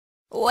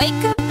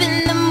Wake up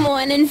in the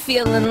morning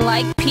feeling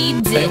like P.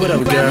 Diddy. Hey, what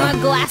up, grab girl? my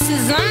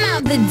glasses, I'm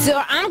out the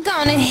door. I'm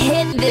gonna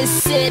hit this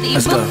city.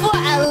 Let's go. Before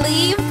I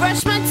leave,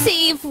 brush my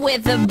teeth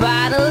with a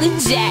bottle of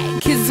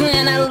Jack. Cause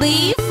when I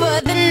leave for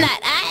the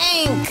night,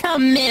 I ain't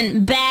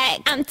coming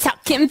back. I'm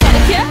talking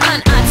pedicure on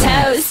our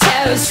toes,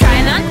 toes.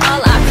 Trying on all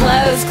our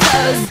clothes,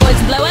 clothes.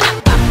 Boys blowing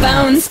up our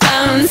phones,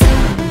 phones.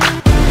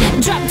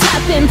 Drop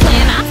top and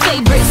playing our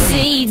favorite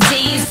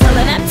CDs.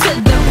 Pulling up to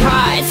the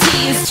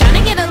parties, trying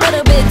to get a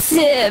little bit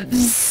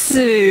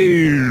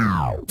tipsy.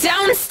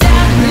 Don't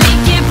stop,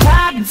 make it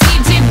pop,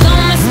 DJ blow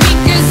my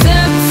speakers